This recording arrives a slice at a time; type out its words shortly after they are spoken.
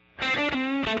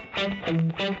Hi,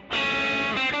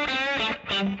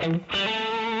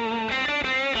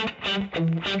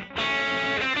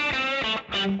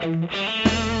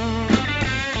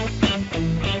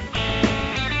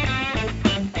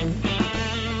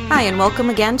 and welcome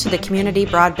again to the Community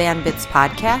Broadband Bits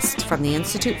podcast from the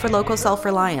Institute for Local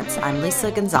Self-Reliance. I'm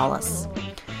Lisa Gonzalez.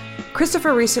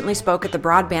 Christopher recently spoke at the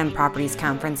Broadband Properties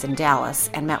Conference in Dallas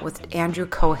and met with Andrew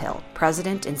Cohill,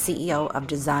 President and CEO of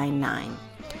Design9.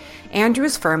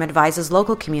 Andrew's firm advises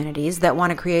local communities that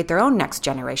want to create their own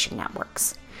next-generation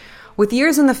networks. With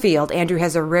years in the field, Andrew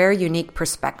has a rare, unique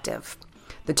perspective.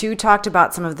 The two talked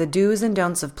about some of the do's and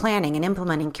don'ts of planning and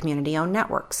implementing community-owned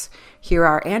networks. Here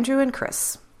are Andrew and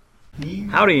Chris.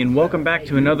 Howdy, and welcome back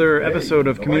to another episode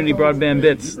of Community Broadband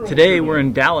Bits. Today we're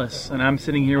in Dallas, and I'm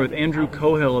sitting here with Andrew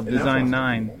Cohill of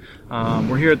Design9.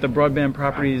 We're here at the Broadband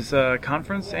Properties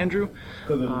Conference. Andrew,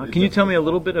 can you tell me a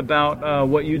little bit about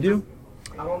what you do?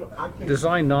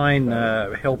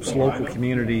 Design9 helps local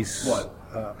communities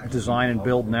design and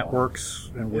build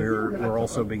networks, and we're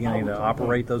also beginning to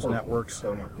operate those networks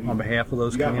on behalf of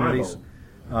those communities.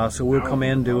 So we'll come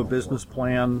in, do a business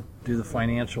plan, do the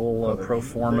financial pro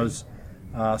formas,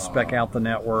 spec out the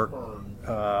network,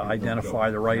 identify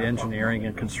the right engineering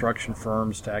and construction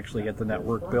firms to actually get the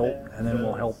network built, and then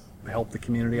we'll help the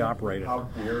community operate it.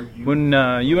 When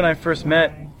you and I first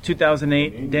met,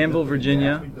 2008, Danville,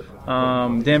 Virginia.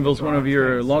 Danville's one of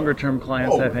your longer-term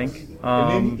clients, I think.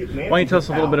 Why don't you tell us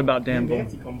a little bit about Danville?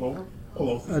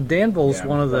 Danville's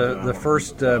one of the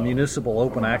first municipal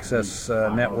open access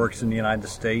networks in the United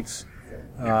States.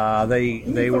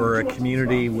 They were a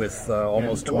community with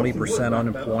almost 20%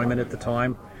 unemployment at the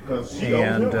time,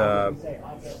 and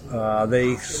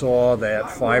they saw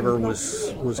that fiber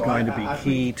was going to be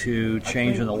key to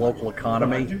changing the local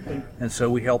economy, and so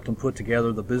we helped them put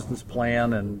together the business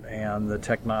plan and the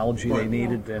technology they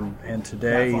needed, and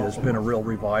today there's been a real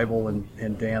revival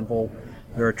in Danville.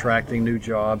 They're attracting new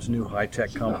jobs, new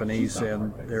high-tech companies,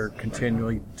 and they're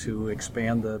continuing to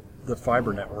expand the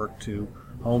fiber network to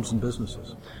homes and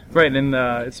businesses. Right, and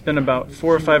it's been about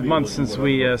 4 or 5 months since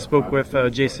we spoke with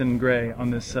Jason Gray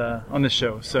on this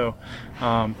show. So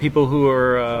people who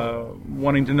are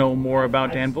wanting to know more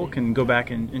about Danville can go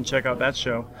back and check out that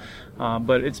show.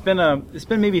 But it's been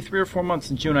maybe 3 or 4 months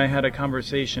since you and I had a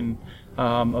conversation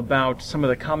about some of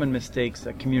the common mistakes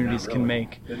that communities can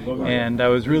make, and I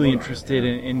was really interested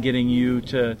in getting you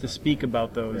to speak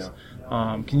about those.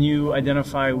 Can you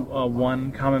identify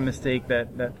one common mistake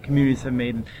that communities have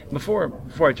made? And before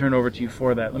I turn over to you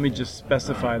for that, let me just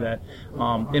specify that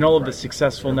in all of the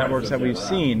successful networks that we've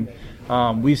seen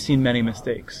many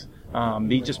mistakes.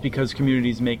 Just because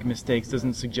communities make mistakes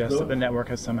doesn't suggest that the network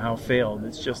has somehow failed.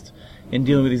 It's just in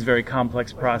dealing with these very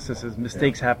complex processes,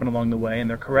 mistakes happen along the way and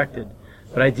they're corrected.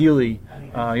 But ideally,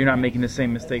 you're not making the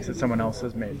same mistakes that someone else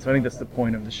has made. So I think that's the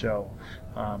point of the show.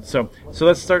 So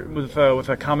let's start with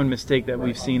a common mistake that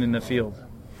we've seen in the field.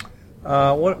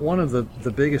 One of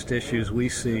the biggest issues we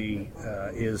see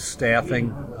is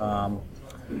staffing.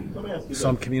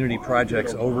 Some community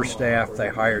projects overstaff. They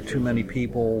hire too many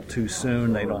people too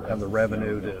soon. They don't have the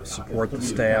revenue to support the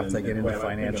staff. They get into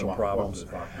financial problems.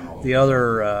 The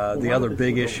other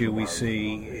big issue we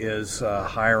see is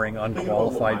hiring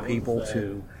unqualified people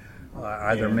to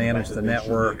either manage the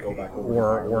network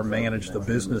or manage the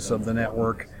business of the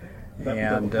network.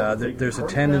 And there's a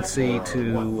tendency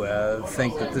to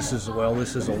think that this is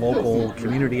a local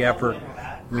community effort.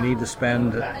 We need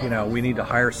to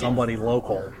hire somebody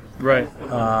local. Right.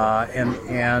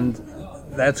 And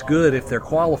that's good if they're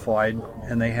qualified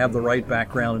and they have the right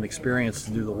background and experience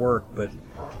to do the work, but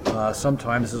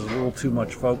sometimes there's a little too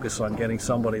much focus on getting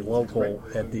somebody local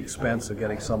at the expense of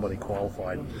getting somebody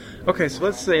qualified. Okay, so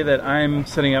let's say that I'm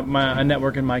setting up a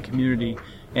network in my community,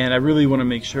 and I really want to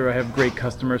make sure I have great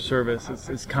customer service.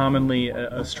 It's commonly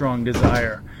a strong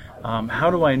desire. How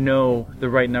do I know the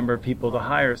right number of people to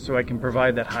hire so I can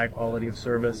provide that high quality of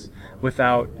service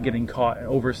without getting caught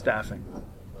overstaffing?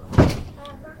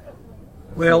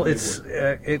 Well,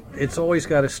 it's always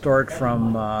got to start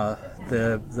from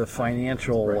the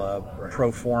financial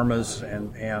pro formas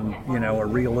and a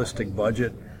realistic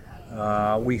budget.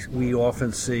 We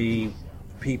often see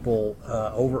people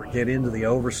get into the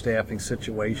overstaffing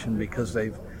situation because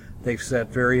they've set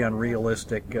very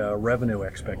unrealistic revenue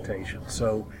expectations.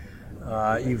 So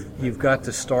you've got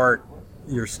to start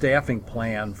your staffing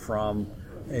plan from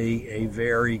a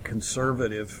very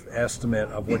conservative estimate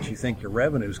of what you think your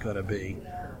revenue is going to be,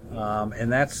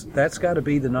 and that's got to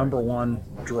be the number one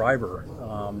driver.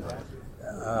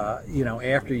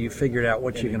 After you've figured out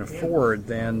what you can afford,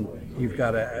 then you've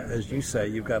got to, as you say,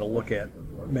 you've got to look at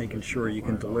making sure you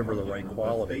can deliver the right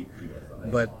quality.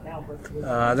 But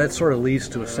that sort of leads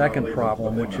to a second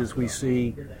problem, which is we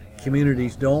see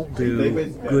communities don't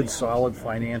do good, solid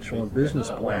financial and business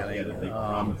planning.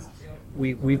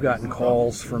 We've gotten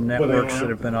calls from networks that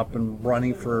have been up and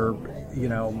running for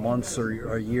months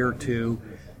or a year or two,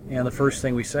 and the first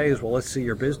thing we say is, well, let's see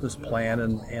your business plan,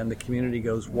 and the community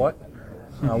goes, what?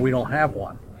 We don't have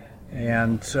one.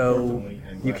 And so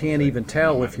you can't even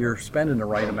tell if you're spending the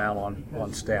right amount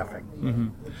on staffing.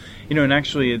 Mm-hmm. And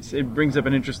actually it brings up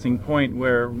an interesting point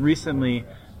where recently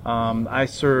I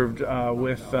served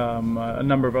with a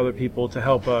number of other people to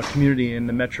help a community in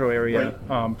the metro area,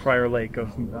 Prior Lake,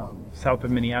 south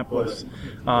of Minneapolis,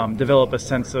 develop a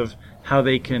sense of how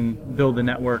they can build a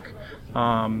network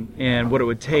and what it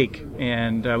would take.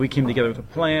 And we came together with a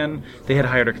plan. They had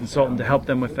hired a consultant to help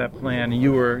them with that plan.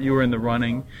 You were in the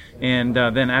running. And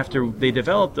then after they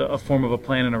developed a form of a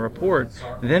plan and a report,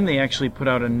 then they actually put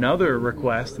out another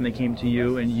request, and they came to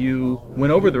you, and you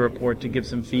went over the report to give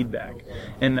some feedback.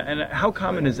 And how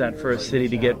common is that for a city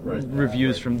to get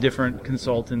reviews from different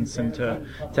consultants and to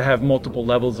have multiple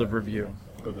levels of review?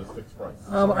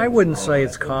 I wouldn't say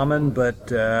it's common,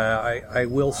 but I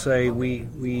will say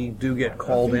we do get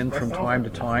called in from time to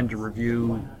time to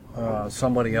review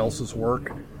somebody else's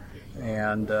work,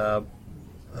 and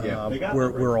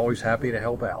we're always happy to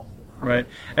help out. Right.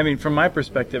 I mean, from my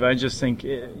perspective, I just think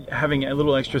having a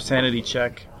little extra sanity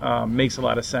check makes a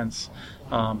lot of sense,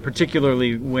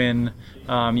 particularly when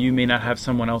you may not have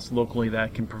someone else locally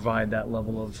that can provide that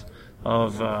level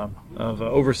of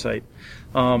oversight.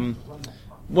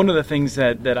 One of the things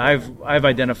that I've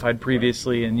identified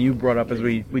previously, and you brought up as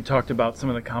we talked about some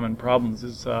of the common problems,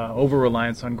 is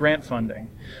over-reliance on grant funding.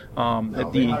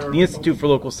 At the Institute for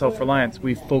Local Self-Reliance,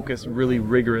 we focus really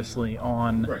rigorously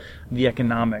on the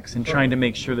economics and trying to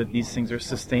make sure that these things are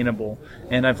sustainable.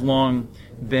 And I've long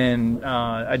been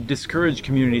I discourage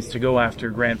communities to go after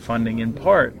grant funding, in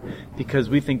part because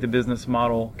we think the business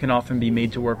model can often be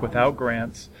made to work without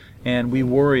grants, and we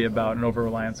worry about an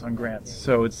over-reliance on grants.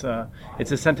 So it's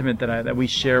a sentiment that we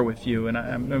share with you, and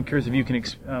I'm curious if you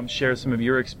can share some of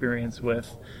your experience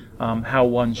with how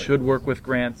one should work with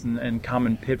grants and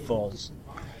common pitfalls.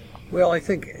 Well, I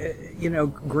think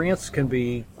grants can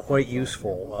be quite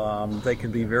useful. They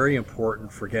can be very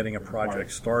important for getting a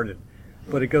project started.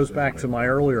 But it goes back to my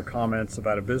earlier comments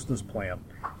about a business plan.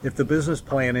 If the business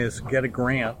plan is get a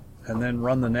grant and then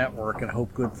run the network and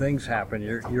hope good things happen,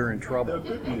 you're in trouble.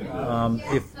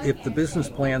 If the business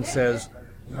plan says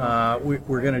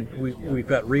we've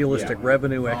got realistic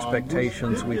revenue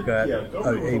expectations, we've got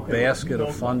a basket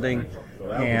of funding,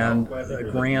 and a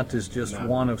grant is just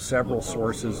one of several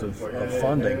sources of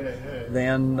funding,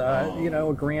 then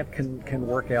a grant can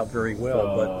work out very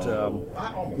well.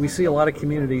 But we see a lot of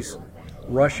communities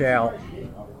rush out,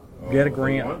 get a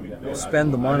grant,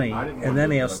 spend the money, and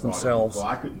then ask themselves,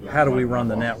 how do we run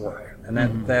the network? And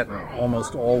that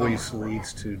almost always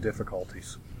leads to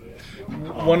difficulties.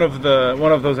 One of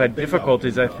those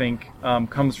difficulties, I think,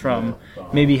 comes from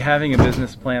maybe having a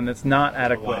business plan that's not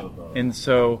adequate, and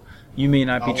so you may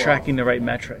not be tracking the right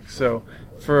metrics. So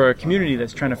for a community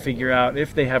that's trying to figure out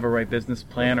if they have a right business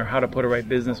plan or how to put a right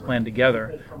business plan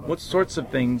together, what sorts of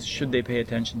things should they pay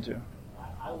attention to?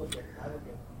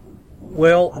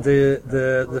 Well,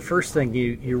 the first thing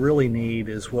you really need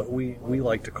is what we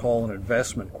like to call an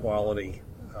investment quality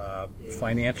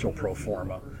financial pro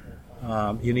forma.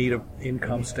 You need an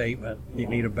income statement, you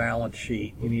need a balance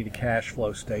sheet, you need a cash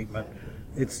flow statement.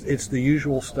 It's the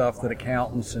usual stuff that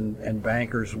accountants and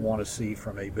bankers want to see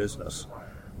from a business.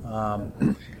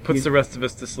 Puts the rest of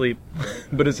us to sleep,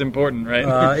 but it's important,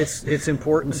 right? It's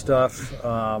important stuff.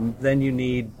 Then you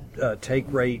need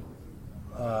take rate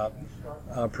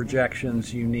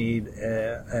projections, you need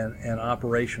an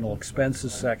operational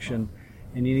expenses section,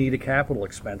 and you need a capital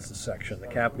expenses section. The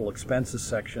capital expenses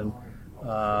section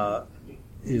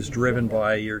is driven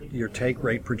by your take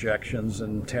rate projections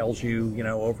and tells you,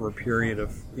 over a period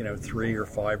of 3 or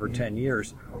 5 or 10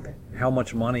 years how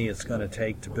much money it's going to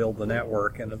take to build the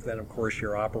network. And then of course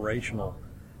your operational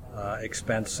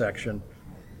expense section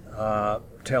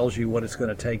tells you what it's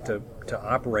going to take to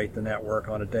operate the network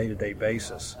on a day-to-day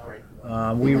basis.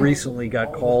 We recently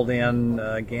got called in,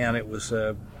 again, it was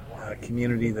a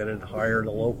community that had hired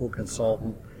a local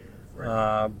consultant.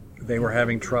 They were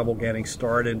having trouble getting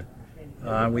started.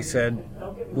 We said,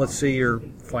 let's see your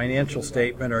financial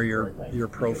statement or your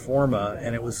pro forma,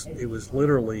 and it was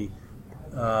literally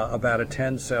about a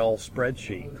 10-cell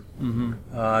spreadsheet.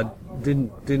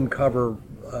 Didn't cover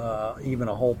even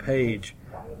a whole page.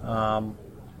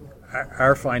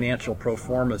 our financial pro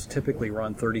formas typically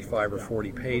run 35 or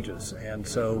 40 pages. And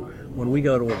so when we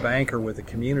go to a banker with a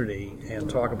community and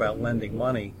talk about lending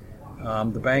money,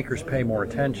 the bankers pay more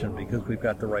attention because we've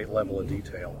got the right level of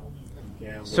detail.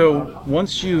 So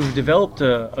once you've developed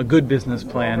a good business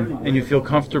plan and you feel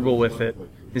comfortable with it,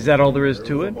 is that all there is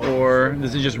to it, or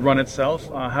does it just run itself?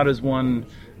 How does one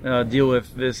deal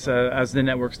with this as the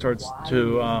network starts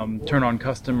to turn on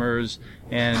customers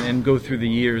and go through the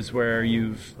years where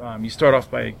you start off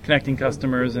by connecting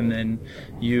customers and then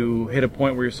you hit a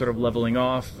point where you're sort of leveling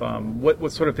off?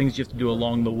 What sort of things do you have to do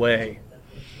along the way?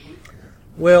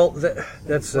 Well,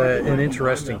 that's an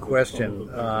interesting question.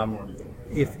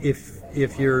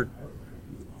 If your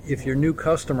new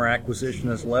customer acquisition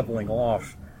is leveling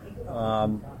off,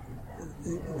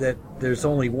 that there's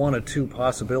only one or two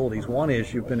possibilities. One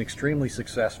is you've been extremely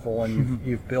successful and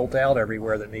you've built out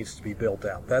everywhere that needs to be built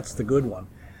out. That's the good one.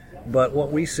 But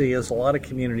what we see is a lot of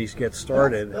communities get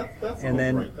started and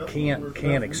then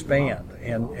can't expand.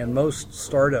 And most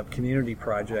startup community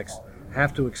projects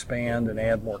have to expand and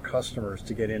add more customers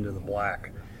to get into the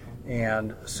black.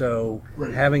 And so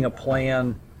having a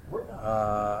plan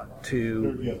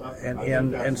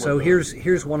so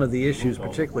here's one of the issues,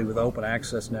 particularly with open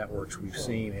access networks we've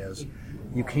seen, is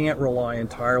you can't rely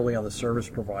entirely on the service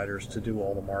providers to do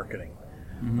all the marketing.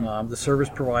 The service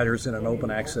providers in an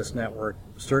open access network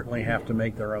certainly have to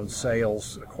make their own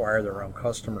sales, acquire their own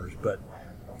customers, but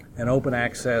an open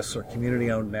access or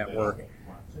community-owned network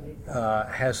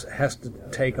has to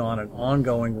take on an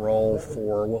ongoing role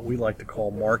for what we like to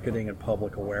call marketing and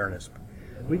public awareness.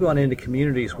 We've gone into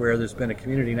communities where there's been a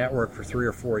community network for 3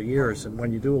 or 4 years, and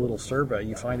when you do a little survey,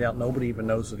 you find out nobody even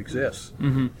knows it exists.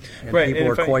 And people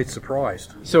are quite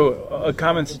surprised. So a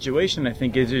common situation, I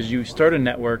think, is you start a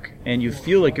network and you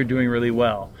feel like you're doing really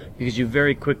well because you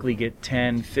very quickly get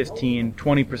 10, 15,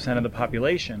 20% of the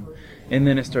population, and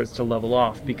then it starts to level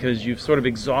off because you've sort of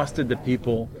exhausted the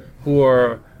people who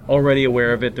are already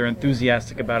aware of it, they're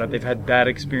enthusiastic about it, they've had bad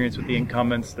experience with the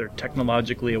incumbents, they're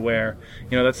technologically aware.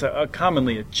 That's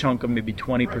commonly a chunk of maybe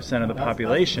 20% of the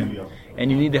population, and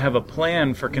you need to have a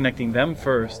plan for connecting them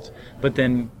first, but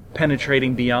then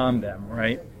penetrating beyond them,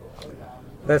 right?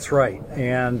 That's right,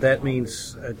 and that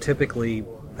means typically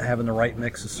having the right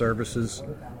mix of services.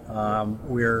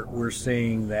 We're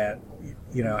seeing that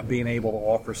being able to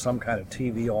offer some kind of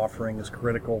TV offering is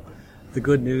critical. The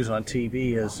good news on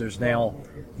TV is there's now,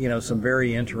 some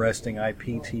very interesting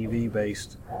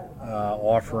IPTV-based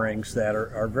offerings that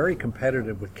are very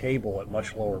competitive with cable at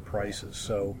much lower prices.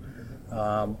 So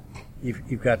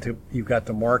you've got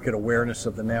to market awareness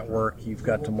of the network. You've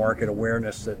got to market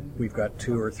awareness that we've got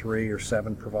 2 or 3 or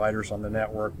 7 providers on the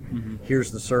network. Here's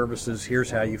the services.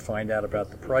 Here's how you find out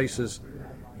about the prices,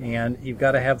 and you've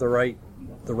got to have the right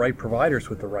providers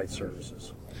with the right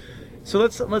services. So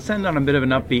let's end on a bit of an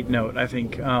upbeat note. I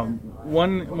think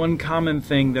one common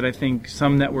thing that I think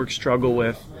some networks struggle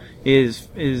with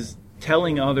is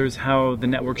telling others how the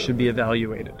network should be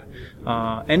evaluated.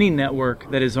 Any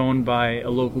network that is owned by a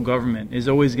local government is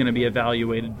always going to be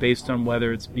evaluated based on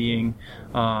whether it's being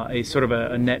a sort of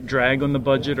a net drag on the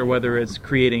budget or whether it's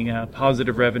creating a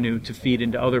positive revenue to feed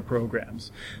into other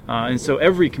programs. And so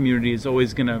every community is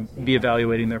always going to be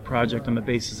evaluating their project on the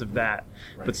basis of that.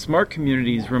 But smart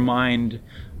communities remind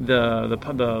the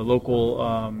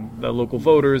local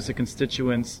voters, the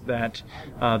constituents, that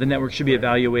the network should be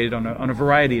evaluated on a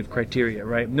variety of criteria,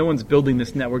 right? No one's building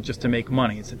this network just to make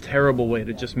money. It's a terrible way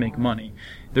to just make money.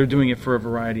 They're doing it for a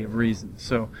variety of reasons.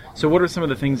 So what are some of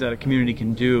the things that a community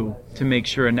can do to make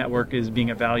sure a network is being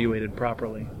evaluated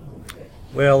properly?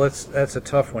 Well, that's a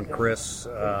tough one, Chris.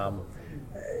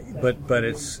 But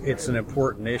it's an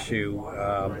important issue.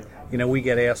 We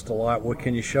get asked a lot, well,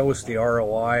 can you show us the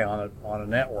ROI on a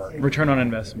network? Return on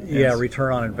investment. Yes. Yeah,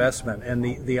 return on investment. And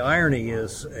the irony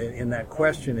is in that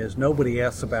question is nobody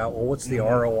asks about, well, what's the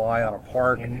ROI on a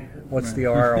park? What's the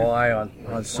ROI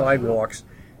on sidewalks?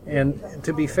 And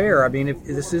to be fair, I mean, if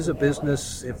this is a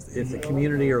business, if the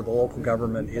community or the local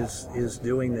government is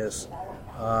doing this,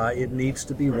 it needs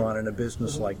to be run in a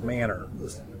business-like manner.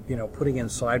 Putting in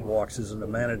sidewalks is an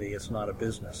amenity, it's not a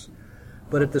business.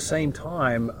 But at the same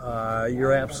time,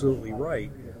 you're absolutely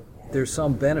right. There's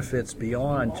some benefits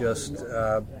beyond just,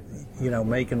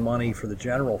 making money for the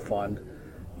general fund.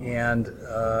 And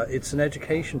it's an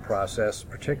education process,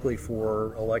 particularly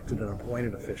for elected and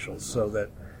appointed officials, so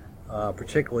that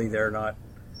particularly they're not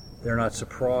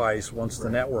surprised once the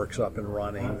network's up and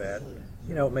running that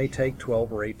it may take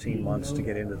 12 or 18 months to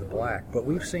get into the black. But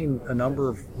we've seen a number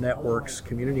of networks,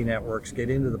 community networks, get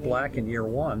into the black in year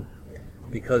one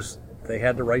because they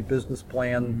had the right business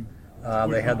plan,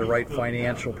 They had the right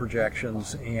financial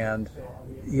projections, and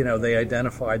they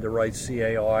identified the right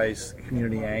CAIs,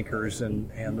 community anchors,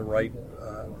 and the right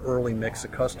early mix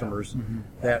of customers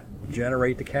that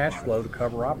generate the cash flow to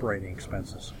cover operating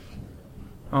expenses.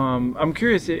 I'm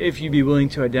curious if you'd be willing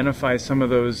to identify some of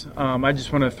those. I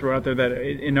just want to throw out there that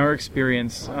in our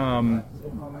experience,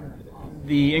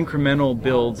 the incremental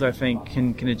builds, I think,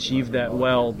 can achieve that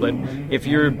well. But if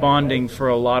you're bonding for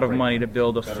a lot of money to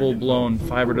build a full-blown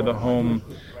fiber to the home,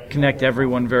 connect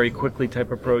everyone very quickly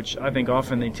type approach, I think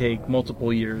often they take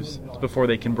multiple years before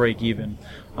they can break even.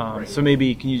 So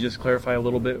maybe can you just clarify a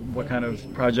little bit what kind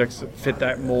of projects fit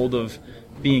that mold of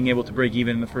being able to break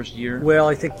even in the first year? Well,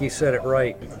 I think you said it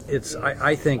right.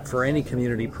 I think for any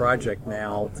community project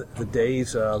now, the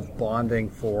days of bonding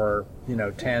for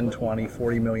 $10, $20,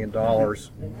 $40 million,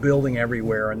 building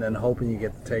everywhere and then hoping you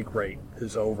get the take rate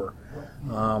is over.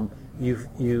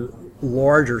 You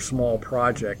large or small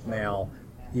project now,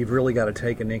 you've really got to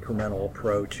take an incremental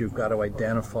approach. You've got to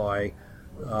identify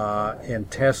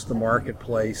and test the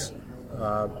marketplace,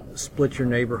 split your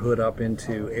neighborhood up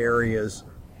into areas,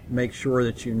 make sure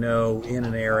that in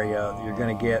an area you're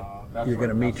going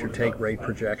to meet your take rate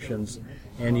projections,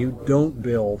 and you don't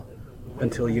build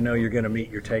until you're going to meet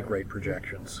your take rate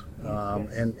projections.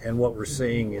 And what we're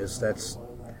seeing is that's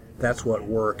what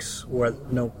works.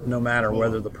 No matter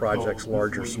whether the project's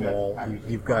large or small,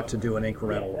 you've got to do an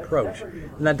incremental approach.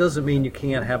 And that doesn't mean you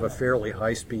can't have a fairly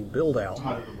high-speed build-out,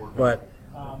 but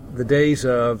the days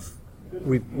of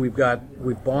we've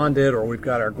bonded or we've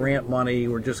got our grant money,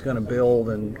 we're just going to build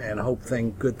and hope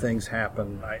good things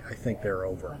happen, I think they're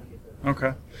over.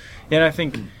 Okay. And I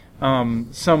think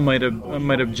some might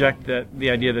object that the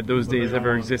idea that those days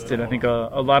ever existed. I think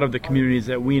a lot of the communities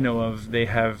that we know of, they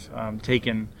have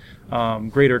taken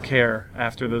greater care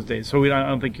after those days. So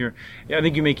I think you're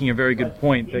making a very good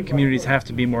point that communities have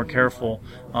to be more careful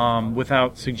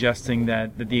without suggesting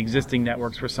that the existing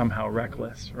networks were somehow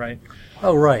reckless, right?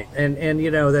 Oh, right. And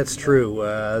that's true.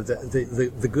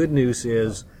 The good news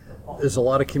is there's a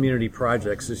lot of community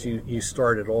projects as you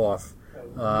started off.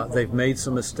 They've made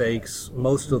some mistakes.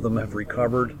 Most of them have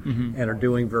recovered and are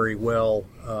doing very well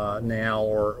now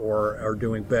or are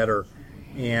doing better.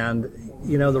 And,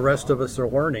 the rest of us are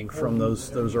learning from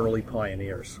those early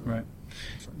pioneers. Right.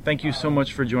 Thank you so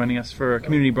much for joining us for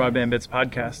Community Broadband Bits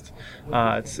podcast.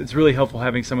 It's really helpful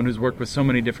having someone who's worked with so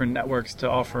many different networks to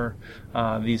offer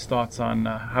these thoughts on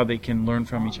how they can learn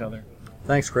from each other.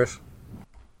 Thanks, Chris.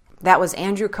 That was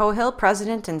Andrew Cohill,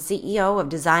 President and CEO of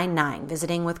Design9,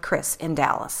 visiting with Chris in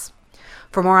Dallas.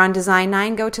 For more on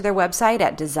Design9, go to their website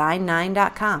at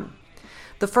design9.com.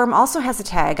 The firm also has a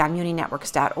tag on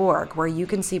muninetworks.org where you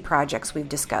can see projects we've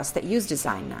discussed that use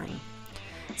Design9.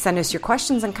 Send us your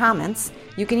questions and comments.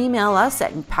 You can email us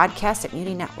at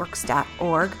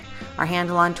podcast@muninetworks.org. Our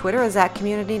handle on Twitter is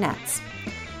 @CommunityNets.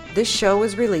 This show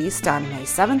was released on May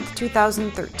 7th,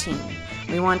 2013.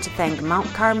 We want to thank Mount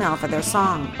Carmel for their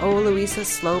song, Oh Louisa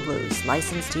Slow Blues,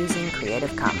 licensed using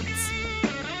Creative Commons.